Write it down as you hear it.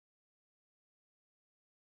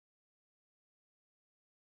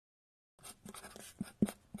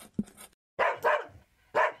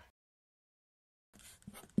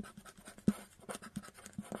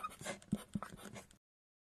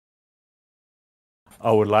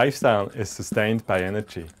Our lifestyle is sustained by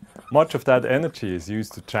energy. Much of that energy is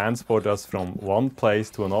used to transport us from one place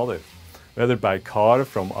to another, whether by car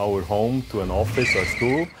from our home to an office or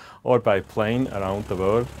school, or by plane around the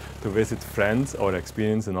world to visit friends or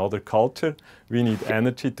experience another culture. We need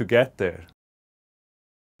energy to get there.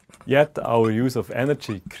 Yet our use of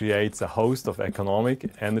energy creates a host of economic,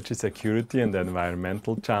 energy security and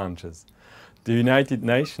environmental challenges. The United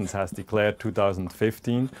Nations has declared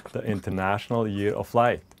 2015 the International Year of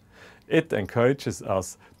Light. It encourages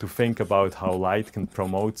us to think about how light can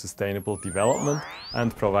promote sustainable development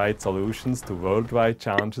and provide solutions to worldwide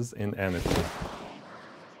challenges in energy.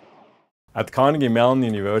 At Carnegie Mellon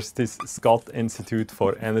University's Scott Institute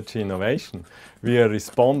for Energy Innovation, we are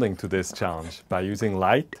responding to this challenge by using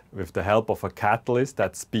light with the help of a catalyst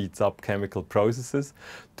that speeds up chemical processes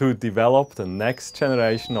to develop the next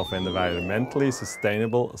generation of environmentally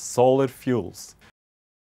sustainable solar fuels.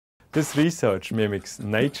 This research mimics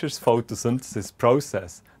nature's photosynthesis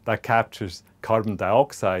process that captures carbon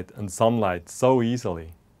dioxide and sunlight so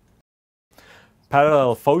easily.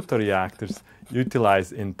 Parallel photoreactors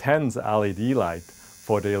utilize intense LED light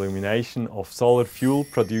for the illumination of solar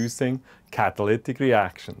fuel-producing catalytic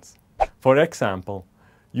reactions. For example,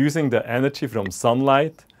 using the energy from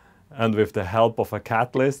sunlight and with the help of a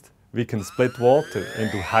catalyst, we can split water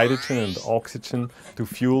into hydrogen and oxygen to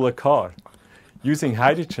fuel a car. Using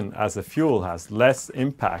hydrogen as a fuel has less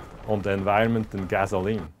impact on the environment than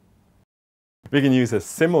gasoline. We can use a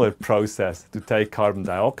similar process to take carbon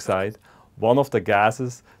dioxide, one of the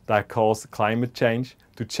gases that cause climate change,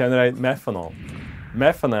 to generate methanol.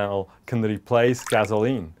 Methanol can replace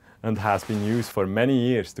gasoline and has been used for many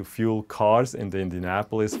years to fuel cars in the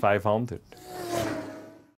Indianapolis 500.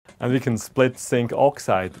 And we can split zinc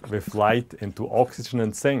oxide with light into oxygen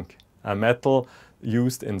and zinc, a metal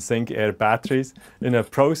used in zinc-air batteries, in a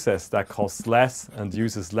process that costs less and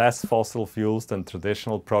uses less fossil fuels than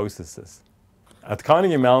traditional processes. At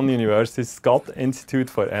Carnegie Mellon University's Scott Institute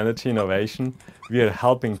for Energy Innovation, we are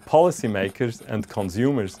helping policymakers and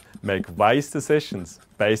consumers make wise decisions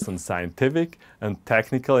based on scientific and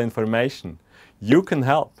technical information. You can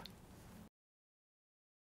help.